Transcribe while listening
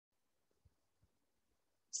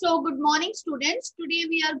So, good morning, students. Today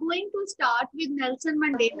we are going to start with Nelson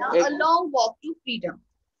Mandela, a long walk to freedom.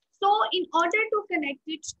 So, in order to connect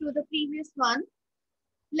it to the previous one,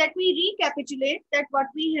 let me recapitulate that what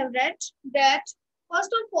we have read. That first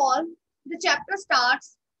of all, the chapter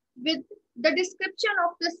starts with the description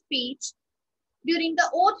of the speech during the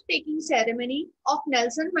oath-taking ceremony of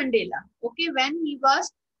Nelson Mandela. Okay, when he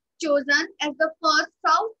was chosen as the first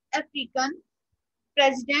South African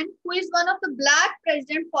president, who is one of the black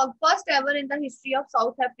president for first ever in the history of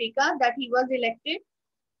South Africa that he was elected.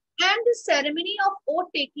 And the ceremony of oath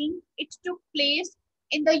taking, it took place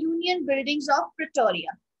in the Union buildings of Pretoria.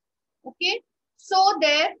 Okay, so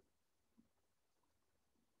there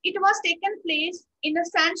it was taken place in a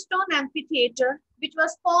sandstone amphitheater which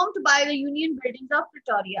was formed by the Union buildings of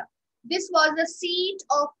Pretoria. This was a seat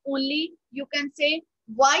of only, you can say,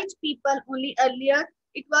 white people only. Earlier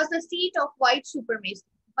it was the seat of white supremacy,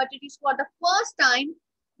 but it is for the first time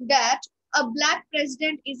that a black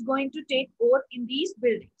president is going to take oath in these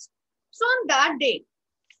buildings. So on that day,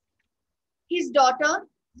 his daughter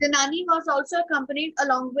Zenani was also accompanied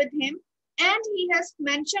along with him, and he has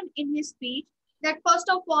mentioned in his speech that first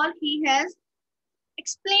of all he has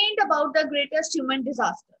explained about the greatest human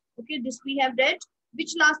disaster. Okay, this we have read,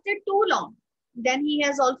 which lasted too long. Then he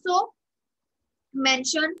has also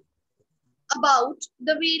mentioned about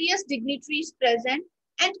the various dignitaries present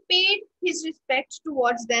and paid his respect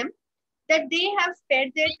towards them, that they have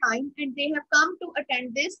spared their time and they have come to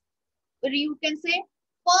attend this, you can say,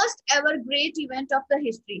 first ever great event of the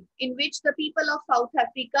history, in which the people of South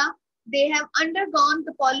Africa, they have undergone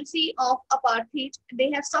the policy of apartheid.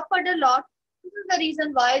 They have suffered a lot. This is the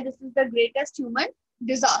reason why this is the greatest human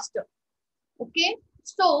disaster. Okay,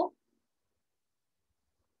 so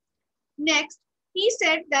next he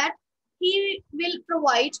said that he will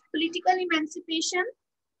provide political emancipation,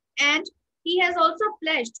 and he has also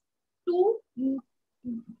pledged to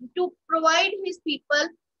provide his people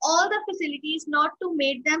all the facilities not to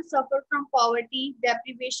make them suffer from poverty,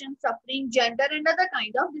 deprivation, suffering, gender, and other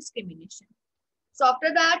kind of discrimination. So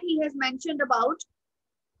after that, he has mentioned about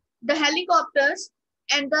the helicopters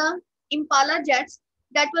and the Impala jets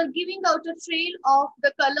that were giving out a trail of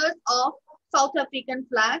the colors of South African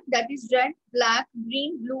flag, that is red, black,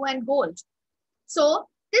 green, blue, and gold. So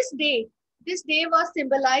this day was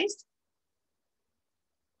symbolized.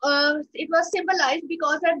 It was symbolized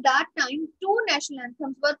because at that time two national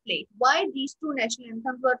anthems were played. Why these two national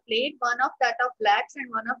anthems were played? One of that of blacks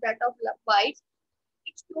and one of that of whites.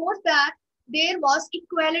 It shows that there was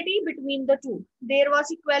equality between the two. There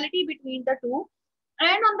was equality between the two. And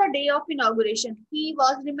on the day of inauguration, he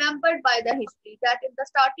was remembered by the history that in the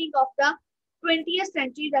starting of the 20th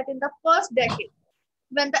century, that in the first decade,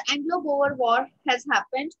 when the Anglo-Boer War has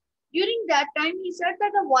happened, during that time, he said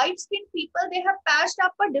that the white-skinned people, they have patched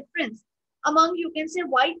up a difference among, you can say,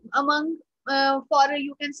 white, among,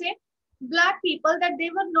 you can say, black people, that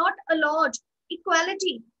they were not allowed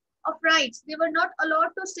equality of rights. They were not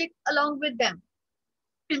allowed to sit along with them.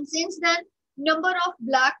 And since then, number of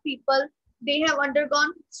black people, they have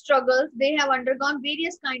undergone struggles. They have undergone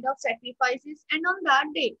various kind of sacrifices. And on that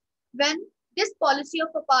day, when this policy of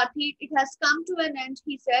apartheid, it has come to an end,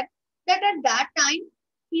 he said that at that time,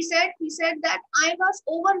 he said that I was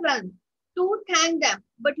overwhelmed to thank them.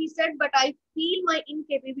 But he said, but I feel my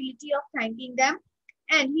incapability of thanking them.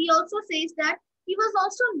 And he also says that he was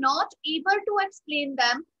also not able to explain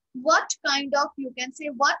them what kind of, you can say,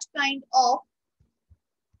 what kind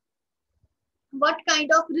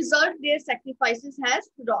of result their sacrifices has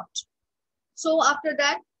wrought. So after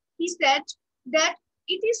that, he said that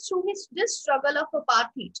it is through this struggle of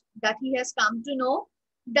apartheid that he has come to know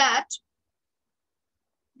that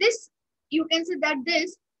this, you can say, that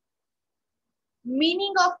this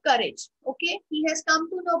meaning of courage. Okay, he has come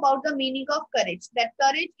to know about the meaning of courage, that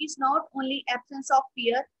courage is not only absence of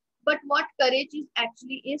fear, but what courage is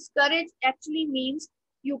actually is. Courage actually means,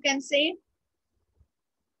 you can say,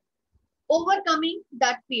 overcoming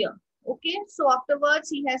that fear. Okay, so afterwards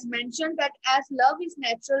he has mentioned that as love is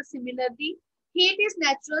natural, similarly hate is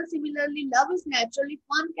natural, similarly love is natural. If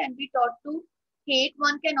one can be taught to hate,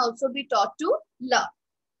 one can also be taught to love.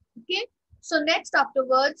 Okay, so next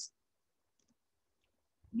afterwards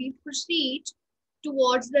we proceed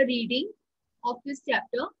towards the reading of this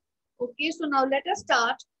chapter. Okay, so now let us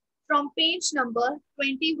start from page number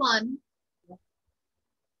 21.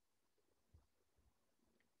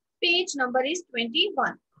 Page number is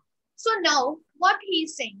 21. So now what he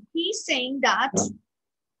is saying? He is saying that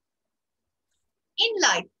in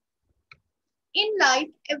life,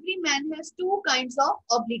 every man has two kinds of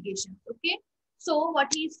obligations. Okay, so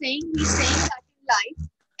what he is saying? He is saying that in life,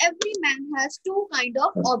 every man has two kind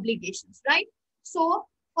of obligations, right? So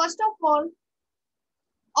first of all,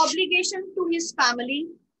 obligation to his family,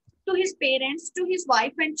 to his parents, to his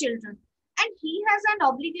wife and children. And he has an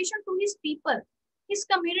obligation to his people, his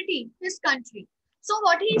community, his country. So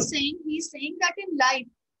what he's saying that in life,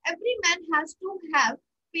 every man has to have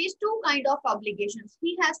face two kind of obligations.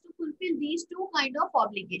 He has to fulfill these two kind of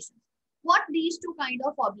obligations. What these two kind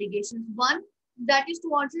of obligations? One, that is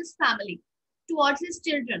towards his family, towards his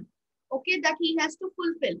children, okay, that he has to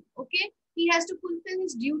fulfill, okay. He has to fulfill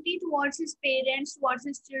his duty towards his parents, towards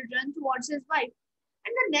his children, towards his wife.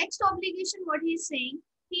 And the next obligation, what he's saying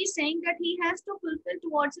that he has to fulfill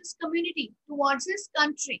towards his community, towards his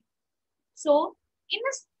country. So in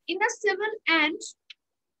a civil and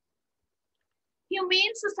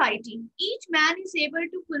humane society, each man is able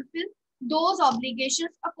to fulfill those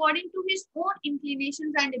obligations according to his own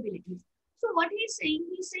inclinations and abilities. So what he's saying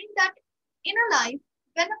that in a life,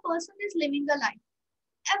 when a person is living a life,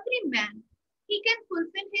 every man, he can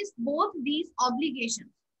fulfill his both these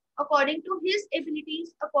obligations according to his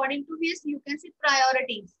abilities, according to his, you can say,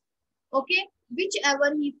 priorities. Okay,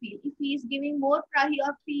 whichever he feels. If he is giving more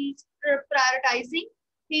priority, prioritizing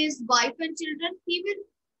his wife and children, he will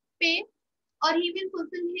pay or he will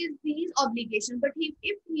fulfill these obligations. But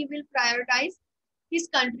if he will prioritize his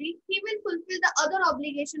country, he will fulfill the other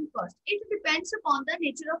obligation first. It depends upon the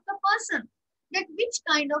nature of the person, that which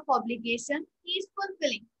kind of obligation he is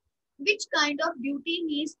fulfilling, which kind of duty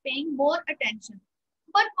he is paying more attention.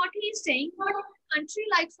 But what he is saying, for a country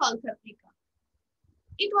like South Africa,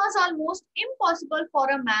 it was almost impossible for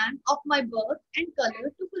a man of my birth and color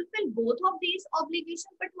to fulfill both of these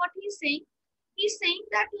obligations. But what he's saying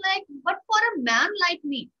that like, but for a man like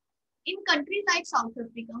me, in country like South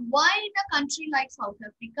Africa, why in a country like South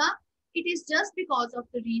Africa? It is just because of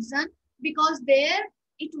the reason, because there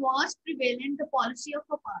it was prevalent the policy of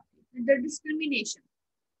apartheid, the discrimination.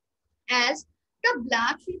 As the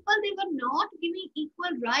black people, they were not giving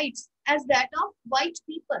equal rights as that of white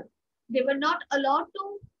people. They were not allowed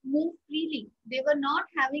to move freely. They were not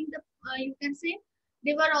having the, you can say,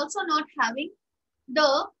 they were also not having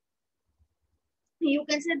the, you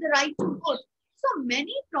can say, the right to vote. So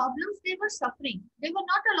many problems they were suffering. They were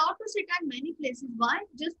not allowed to sit at many places. Why?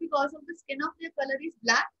 Just because of the skin of their color is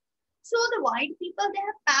black. So the white people, they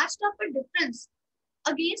have patched up a difference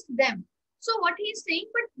against them. So what he's saying,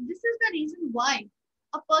 but this is the reason why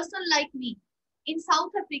a person like me in South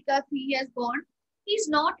Africa, if he has gone, he's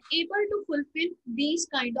not able to fulfill these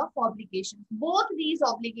kind of obligations, both these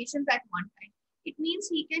obligations at one time. It means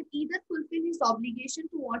he can either fulfill his obligation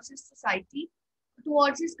towards his society,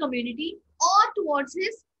 towards his community, or towards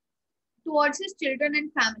his children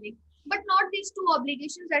and family, but not these two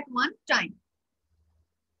obligations at one time.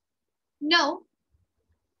 Now,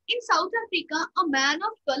 in South Africa, a man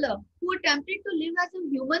of color who attempted to live as a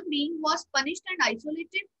human being was punished and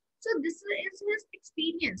isolated. So this is his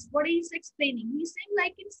experience, what he's explaining. He's saying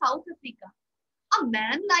like in South Africa, a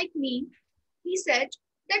man like me, he said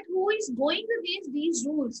that who is going against these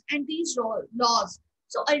rules and these laws.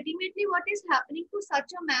 So ultimately what is happening to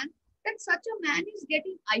such a man, that such a man is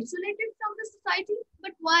getting isolated from the society.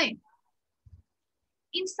 But why?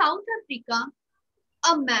 In South Africa,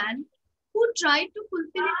 a man who tried to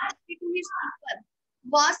fulfill his duty to his people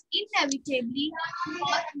was inevitably,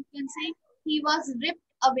 you can say, he was ripped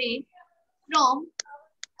away from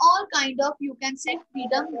all kind of, you can say,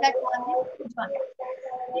 freedom that one is enjoying.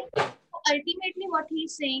 So ultimately what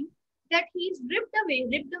he's saying, that he's ripped away.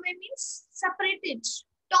 Ripped away means separated,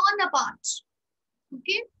 torn apart.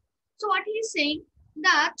 Okay. So what he's saying,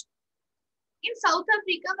 that in South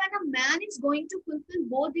Africa, when a man is going to fulfill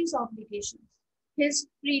both these obligations, his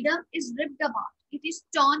freedom is ripped apart. It is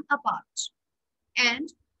torn apart. And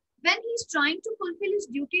when he's trying to fulfill his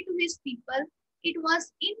duty to his people, it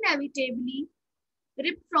was inevitably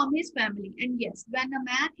ripped from his family. And yes, when a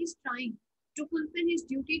man is trying to fulfill his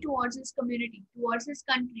duty towards his community, towards his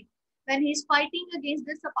country, when he's fighting against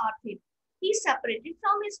this apartheid, he's separated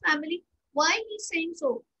from his family. Why he's saying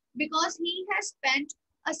so? Because he has spent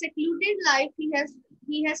a secluded life. He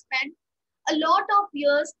has spent a lot of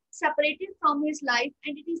years separated from his life,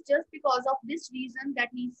 and it is just because of this reason that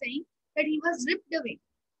he's saying that he was ripped away.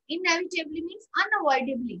 Inevitably means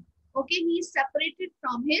unavoidably. Okay, he is separated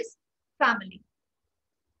from his family.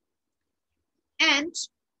 And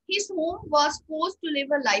his home was forced to live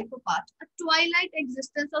a life apart, a twilight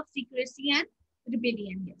existence of secrecy and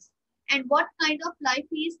rebellion. Yes. And what kind of life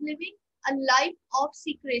he is living? A life of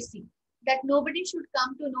secrecy, that nobody should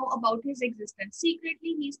come to know about his existence.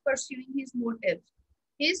 Secretly, he is pursuing his motives,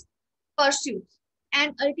 his pursuits.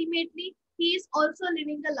 And ultimately, he is also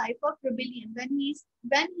living a life of rebellion. When he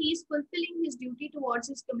is fulfilling his duty towards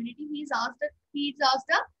his community, he is asked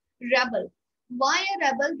a rebel. Why a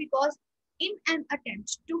rebel? Because in an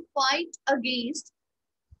attempt to fight against,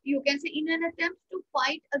 you can say, in an attempt to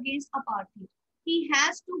fight against apartheid, he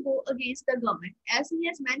has to go against the government. As he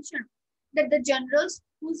has mentioned, that the generals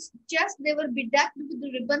whose chest they were bedecked with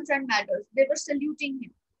the ribbons and medals, they were saluting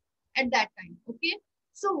him at that time. Okay.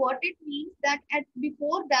 So what it means that at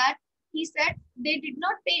before that, he said they did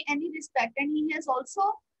not pay any respect, and he has also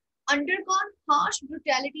undergone harsh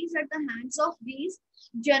brutalities at the hands of these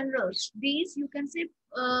generals, these, you can say,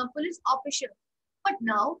 police officials. But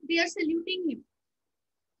now they are saluting him.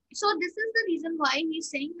 So this is the reason why he's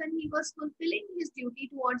saying when he was fulfilling his duty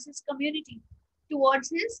towards his community, towards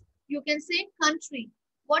his, you can say, country,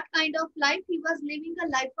 what kind of life he was living, a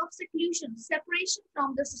life of seclusion, separation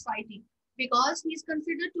from the society, because he is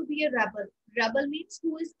considered to be a rebel. Rebel means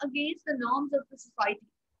who is against the norms of the society.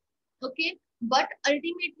 Okay. But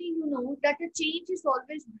ultimately, you know that a change is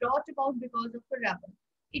always brought about because of a rebel.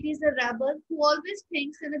 It is a rebel who always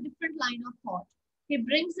thinks in a different line of thought. He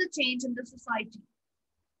brings a change in the society.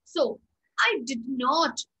 So I did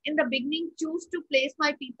not in the beginning choose to place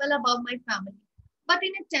my people above my family. But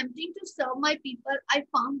in attempting to serve my people, I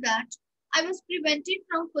found that I was prevented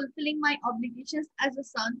from fulfilling my obligations as a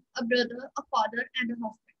son, a brother, a father, and a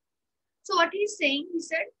husband. So what he's saying, he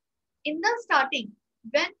said, in the starting,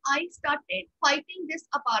 when I started fighting this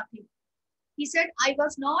apartheid, he said, I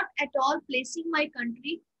was not at all placing my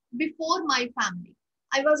country before my family.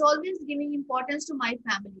 I was always giving importance to my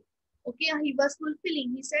family. Okay, he was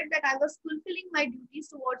fulfilling. He said that I was fulfilling my duties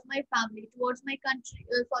towards my family, towards my country,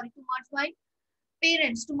 towards my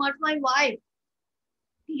parents, towards my wife.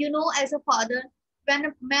 You know, as a father, when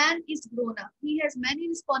a man is grown up, he has many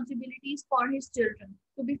responsibilities for his children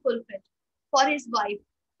to be fulfilled, for his wife,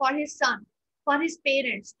 for his son, for his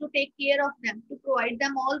parents, to take care of them, to provide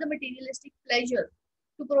them all the materialistic pleasure,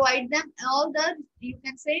 to provide them all the, you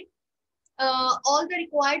can say, all the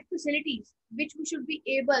required facilities which we should be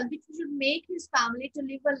able, which we should make his family to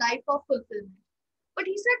live a life of fulfillment. But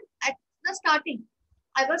he said at the starting,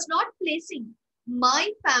 I was not placing my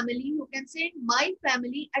family, you can say, my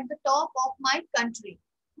family at the top of my country.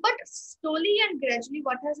 But slowly and gradually,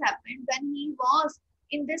 what has happened when he was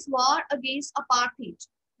in this war against apartheid,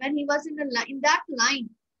 when he was in that line,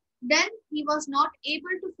 then he was not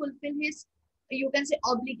able to fulfill his, you can say,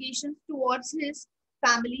 obligations towards his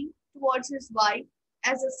family, towards his wife,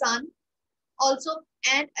 as a son, also,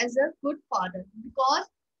 and as a good father.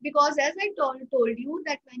 Because as I told you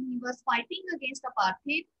that when he was fighting against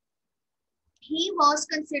apartheid, he was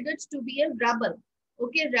considered to be a rebel.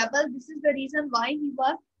 Okay, rebel. This is the reason why he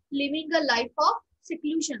was living a life of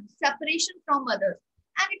seclusion, separation from others.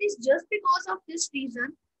 And it is just because of this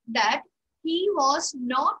reason that he was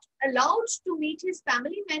not allowed to meet his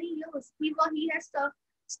family many years. He has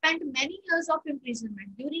spent many years of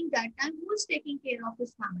imprisonment. During that time, who is taking care of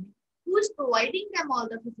his family? Who is providing them all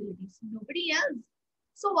the facilities? Nobody else.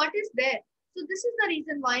 So what is there? So this is the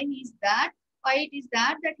reason why it is that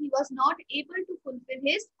he was not able to fulfill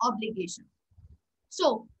his obligation.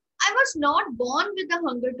 So I was not born with the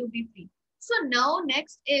hunger to be free. So now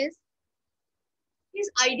next is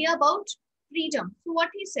his idea about freedom. So what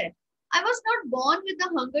he said, I was not born with the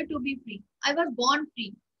hunger to be free. I was born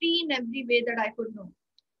free, free in every way that I could know.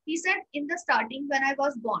 He said in the starting when I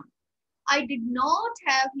was born, I did not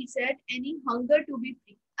have, he said, any hunger to be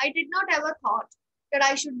free. I did not ever thought that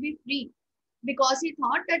I should be free, because he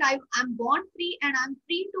thought that I'm born free and I'm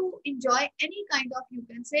free to enjoy any kind of, you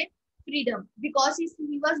can say, freedom, because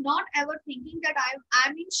he was not ever thinking that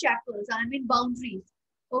I'm in shackles, I'm in boundaries.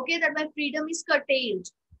 Okay, that my freedom is curtailed.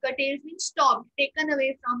 Curtailed means stopped, taken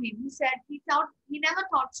away from him. He said he never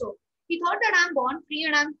thought so. He thought that I'm born free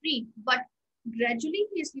and I'm free. But gradually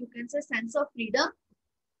his, you can say, sense of freedom,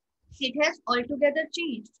 it has altogether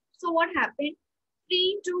changed. So what happened?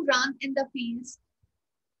 Free to run in the fields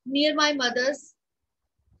near my mother's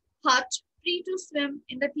hut, free to swim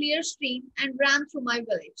in the clear stream and ran through my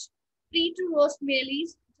village, free to roast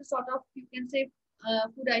maize, it's a sort of, you can say,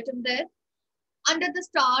 food item there, under the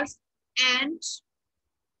stars, and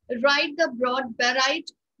ride the broad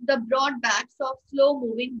backs of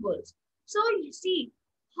slow-moving bulls. So you see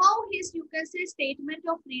how his, you can say, statement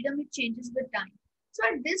of freedom, it changes with time. So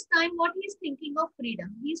at this time, what he's thinking of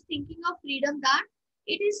freedom, he's thinking of freedom that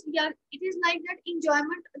it is like that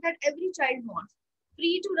enjoyment that every child wants.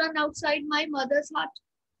 Free to run outside my mother's hut,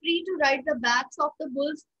 free to ride the backs of the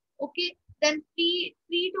bulls, okay, then free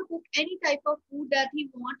to cook any type of food that he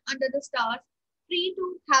wants under the stars, free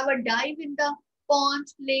to have a dive in the pond,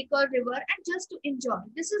 lake or river and just to enjoy.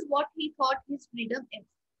 This is what he thought his freedom is.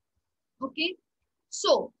 Okay.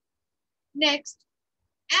 So next,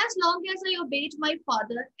 as long as I obeyed my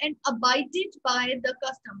father and abided by the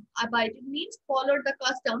custom, abided means followed the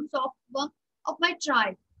customs of my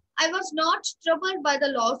tribe, I was not troubled by the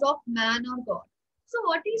laws of man or God. So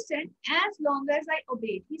what he said, as long as I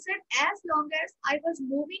obeyed, he said, as long as I was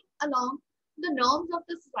moving along the norms of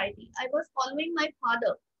the society, I was following my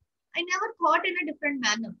father. I never thought in a different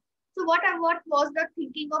manner. So what was the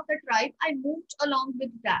thinking of the tribe? I moved along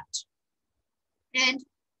with that. And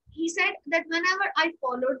he said that whenever I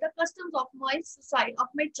followed the customs of my society, of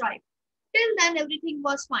my tribe, till then everything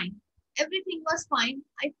was fine. Everything was fine.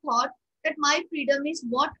 I thought that my freedom is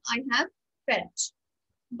what I have felt.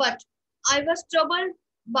 But I was troubled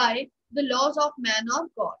by the laws of man or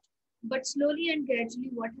God. But slowly and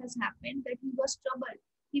gradually, what has happened that he was troubled,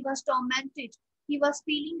 he was tormented, he was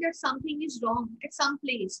feeling that something is wrong at some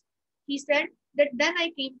place. He said that then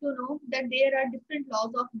I came to know that there are different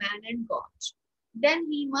laws of man and God. Then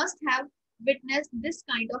he must have witnessed this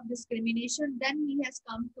kind of discrimination. Then he has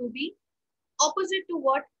come to be opposite to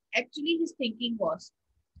what actually his thinking was.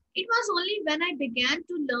 It was only when I began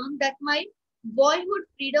to learn that my boyhood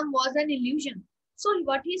freedom was an illusion. So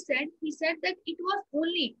what he said that it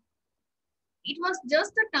was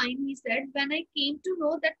just a time, he said, when I came to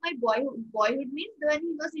know that my boyhood means when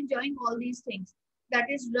he was enjoying all these things. That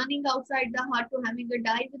is running outside the hut to having a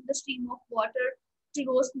dive in the stream of water, to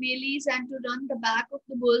roast mealies and to run the back of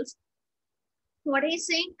the bulls. What he's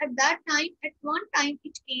saying at that time, at one time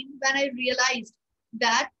it came when I realized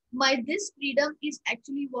that my this freedom is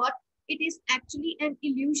actually what? It is actually an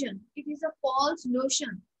illusion. It is a false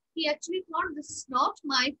notion. He actually thought this is not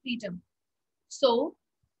my freedom. So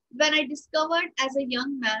when I discovered as a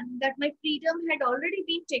young man that my freedom had already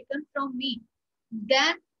been taken from me,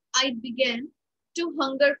 then I began to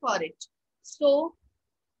hunger for it. So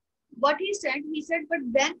what he said, but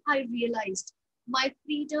then I realized my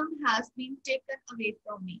freedom has been taken away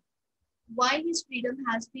from me. Why his freedom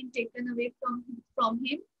has been taken away from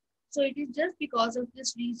him? So it is just because of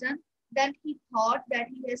this reason that he thought that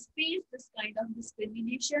he has faced this kind of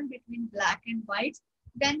discrimination between black and whites.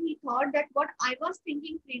 Then he thought that what I was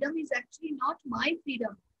thinking freedom is actually not my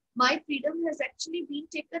freedom. My freedom has actually been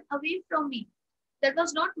taken away from me. That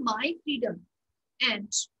was not my freedom.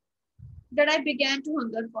 And that I began to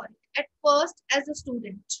hunger for it. At first, as a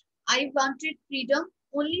student, I wanted freedom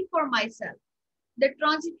only for myself. The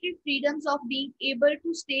transitory freedoms of being able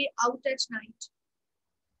to stay out at night,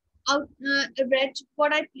 read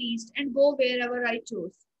what I pleased, and go wherever I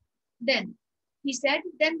chose. Then he said,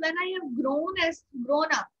 then when I have grown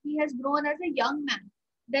up, he has grown as a young man.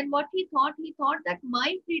 Then what he thought that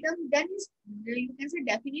my freedom, then his, you can say,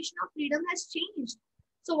 definition of freedom has changed.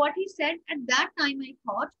 So what he said at that time, I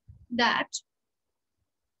thought that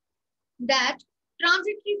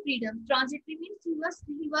transitory freedom. Transitory means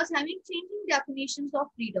he was having changing definitions of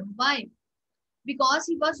freedom. Why? Because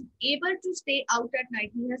he was able to stay out at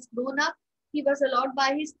night. He has grown up. He was allowed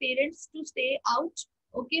by his parents to stay out,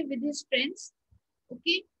 okay, with his friends.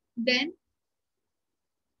 Okay, then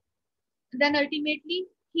ultimately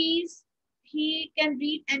he can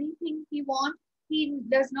read anything he wants. He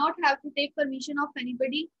does not have to take permission of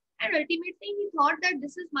anybody. And ultimately he thought that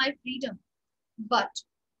this is my freedom. But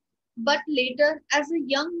later, as a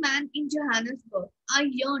young man in Johannesburg, I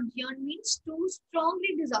yearned. Yearn means to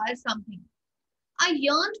strongly desire something. I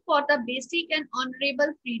yearned for the basic and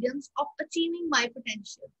honorable freedoms of achieving my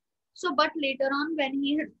potential. So, but later on, when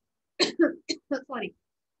he had, sorry,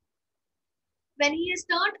 when he has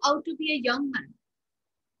turned out to be a young man,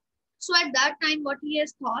 so at that time, what he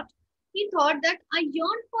thought that I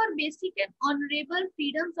yearned for basic and honorable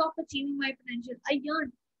freedoms of achieving my potential. I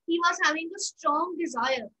yearned. He was having a strong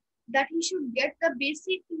desire that he should get the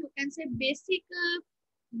basic, you can say basic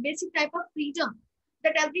type of freedom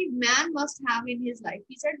that every man must have in his life.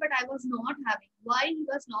 He said, but I was not having. Why he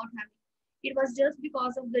was not having? It was just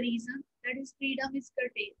because of the reason that his freedom is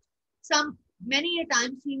curtailed. Many a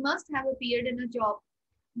times he must have appeared in a job,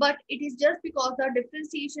 but it is just because the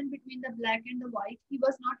differentiation between the black and the white, he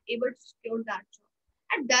was not able to secure that job.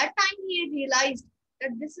 At that time, he realized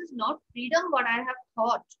that this is not freedom what I have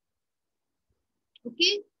thought.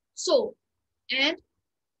 Okay, so, and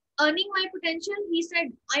earning my potential, he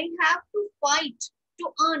said, I have to fight to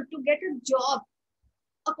earn, to get a job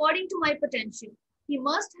according to my potential. He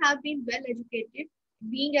must have been well educated,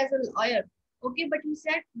 being as a lawyer. Okay, but he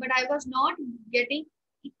said, but I was not getting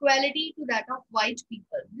equality to that of white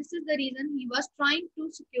people. This is the reason he was trying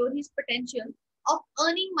to secure his potential of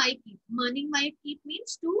earning my keep. Earning my keep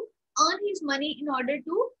means to earn his money in order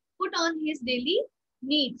to put on his daily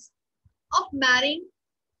needs of marrying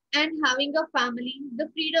and having a family, the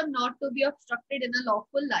freedom not to be obstructed in a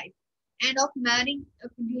lawful life, and of marrying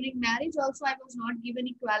during marriage also I was not given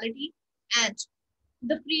equality, and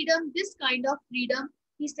the freedom, this kind of freedom,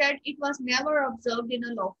 he said it was never observed in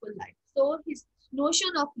a lawful life. So his notion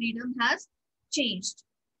of freedom has changed.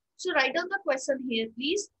 So write down the question here,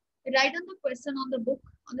 please. Write down the question on the book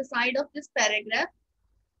on the side of this paragraph.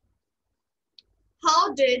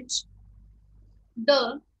 How did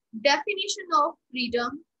the definition of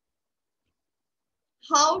freedom,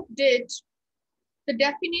 how did the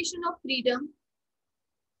definition of freedom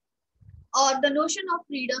or the notion of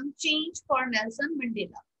freedom change for Nelson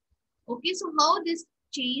Mandela? Okay, so how this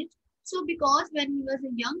changed? So because when he was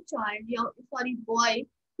a young child, boy,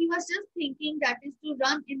 he was just thinking that is to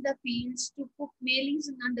run in the fields, to cook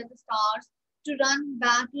maize under the stars, to run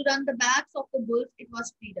the backs of the bulls. It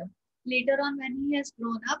was freedom. Later on, when he has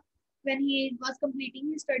grown up, when he was completing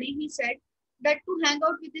his study, he said that to hang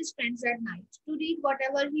out with his friends at night, to read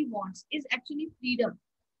whatever he wants is actually freedom.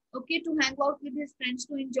 Okay, to hang out with his friends,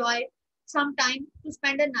 to enjoy some time, to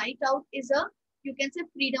spend a night out is a, you can say,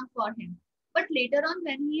 freedom for him. But later on,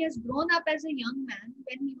 when he has grown up as a young man,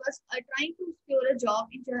 when he was trying to secure a job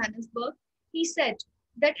in Johannesburg, he said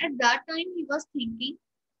that at that time he was thinking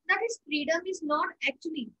that his freedom is not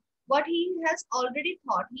actually what he has already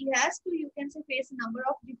thought. He has to, you can say, face a number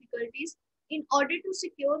of difficulties in order to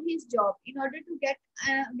secure his job, in order to get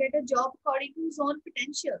a job according to his own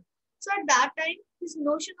potential. So at that time, his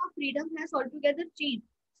notion of freedom has altogether changed.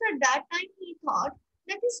 So at that time, he thought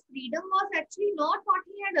that his freedom was actually not what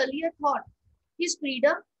he had earlier thought. His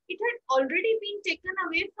freedom, it had already been taken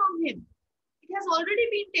away from him. It has already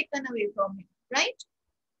been taken away from him, right?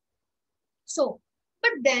 So,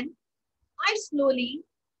 but then I slowly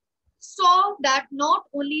saw that not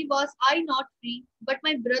only was I not free, but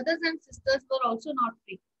my brothers and sisters were also not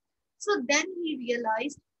free. So then he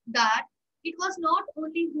realized that it was not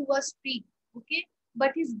only who was free, okay,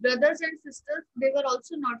 but his brothers and sisters, they were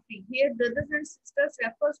also not free. Here, brothers and sisters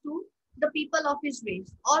refers to the people of his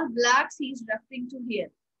race. All blacks he is referring to here.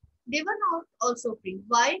 They were not also free.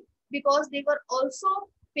 Why? Because they were also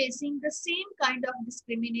facing the same kind of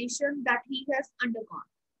discrimination that he has undergone.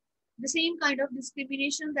 The same kind of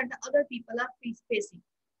discrimination that the other people are facing.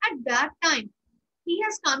 At that time, he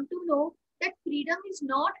has come to know that freedom is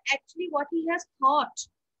not actually what he has thought.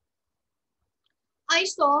 I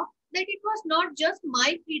saw that it was not just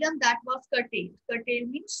my freedom that was curtailed. Curtailed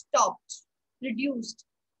means stopped, reduced,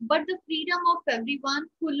 but the freedom of everyone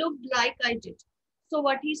who looked like I did. So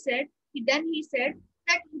what he said, he said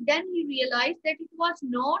that then he realized that it was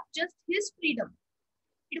not just his freedom.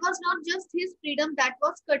 It was not just his freedom that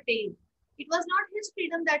was curtailed. It was not his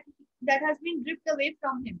freedom that has been ripped away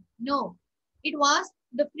from him. No, it was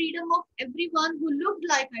the freedom of everyone who looked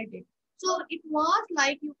like I did. So it was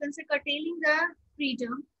like, you can say, curtailing the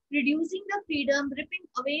freedom, reducing the freedom, ripping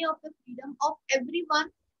away of the freedom of everyone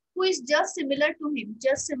who is just similar to him.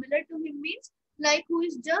 Just similar to him means like who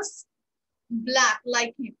is just black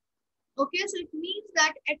like him. Okay, so it means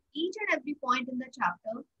that at each and every point in the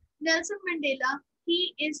chapter, Nelson Mandela,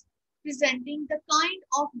 he is presenting the kind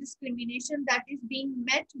of discrimination that is being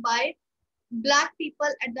met by black people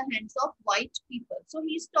at the hands of white people. So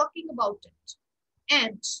he's talking about it.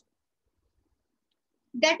 And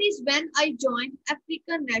that is when I joined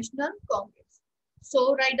African National Congress.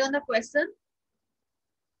 So write down the question.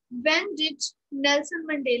 When did Nelson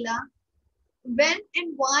Mandela, when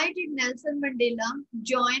and why did Nelson Mandela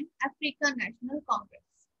join African National Congress?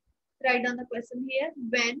 Write down the question here.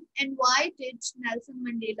 When and why did Nelson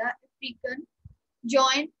Mandela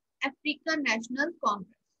join African National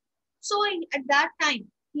Congress? So at that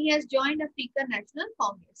time, he has joined African National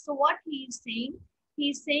Congress. So what he is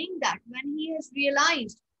saying that when he has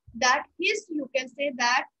realized that you can say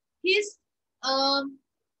that his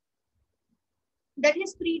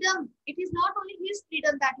freedom, it is not only his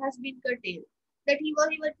freedom that has been curtailed, that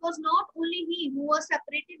it was not only he who was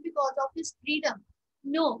separated because of his freedom.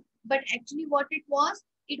 No, but actually what it was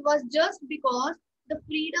just because the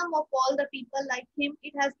freedom of all the people like him,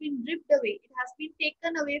 it has been ripped away. It has been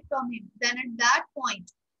taken away from him. Then at that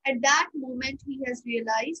point, at that moment, he has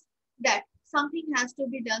realized that something has to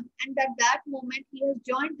be done. And at that moment, he has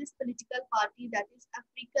joined this political party, that is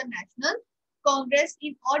African National Congress,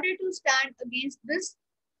 in order to stand against this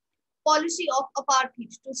policy of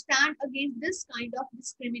apartheid, to stand against this kind of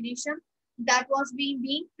discrimination that was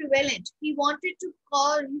being prevalent. He wanted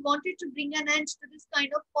to bring an end to this kind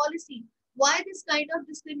of policy. Why this kind of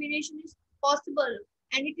discrimination is possible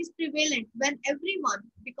and it is prevalent when everyone,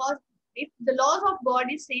 because if the laws of God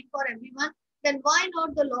is same for everyone, then why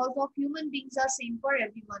not the laws of human beings are same for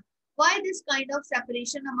everyone? Why this kind of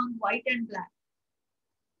separation among white and black?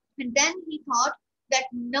 And then he thought that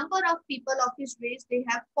number of people of his race, they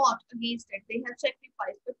have fought against it, they have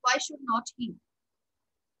sacrificed, but why should not he?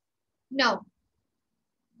 Now,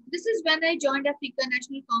 this is when I joined African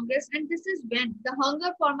National Congress, and this is when the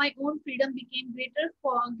hunger for my own freedom became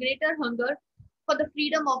greater hunger for the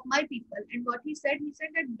freedom of my people. And what he said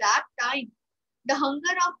at that time, the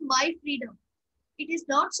hunger of my freedom, it is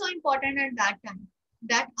not so important at that time.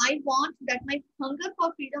 That I want that my hunger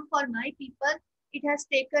for freedom for my people, it has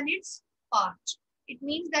taken its part. It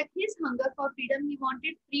means that his hunger for freedom, he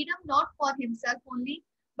wanted freedom not for himself only,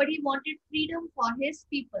 but he wanted freedom for his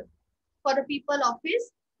people, for the people of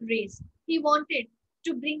his race. He wanted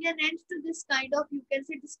to bring an end to this kind of, you can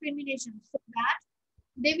say, discrimination, so that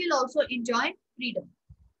they will also enjoy freedom.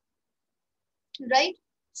 Right?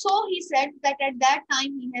 So he said that at that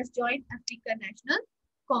time he has joined African National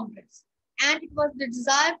Congress. And it was the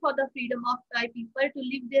desire for the freedom of Thai people to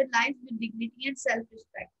live their lives with dignity and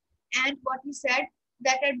self-respect. And what he said,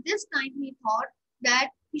 that at this time he thought that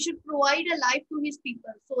he should provide a life to his people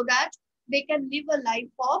so that they can live a life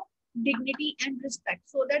of dignity and respect,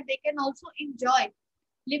 so that they can also enjoy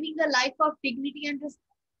living a life of dignity and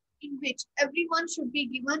respect, in which everyone should be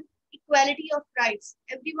given equality of rights.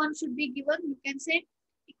 Everyone should be given, you can say,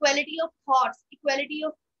 equality of thoughts, equality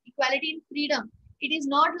in freedom. It is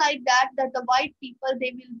not like that the white people,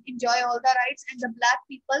 they will enjoy all the rights and the black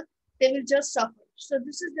people, they will just suffer. So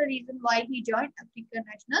this is the reason why he joined African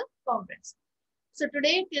National Congress. So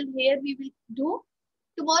today till here we will do.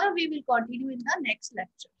 Tomorrow we will continue in the next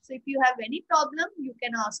lecture. So if you have any problem, you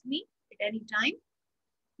can ask me at any time.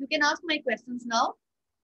 You can ask my questions now.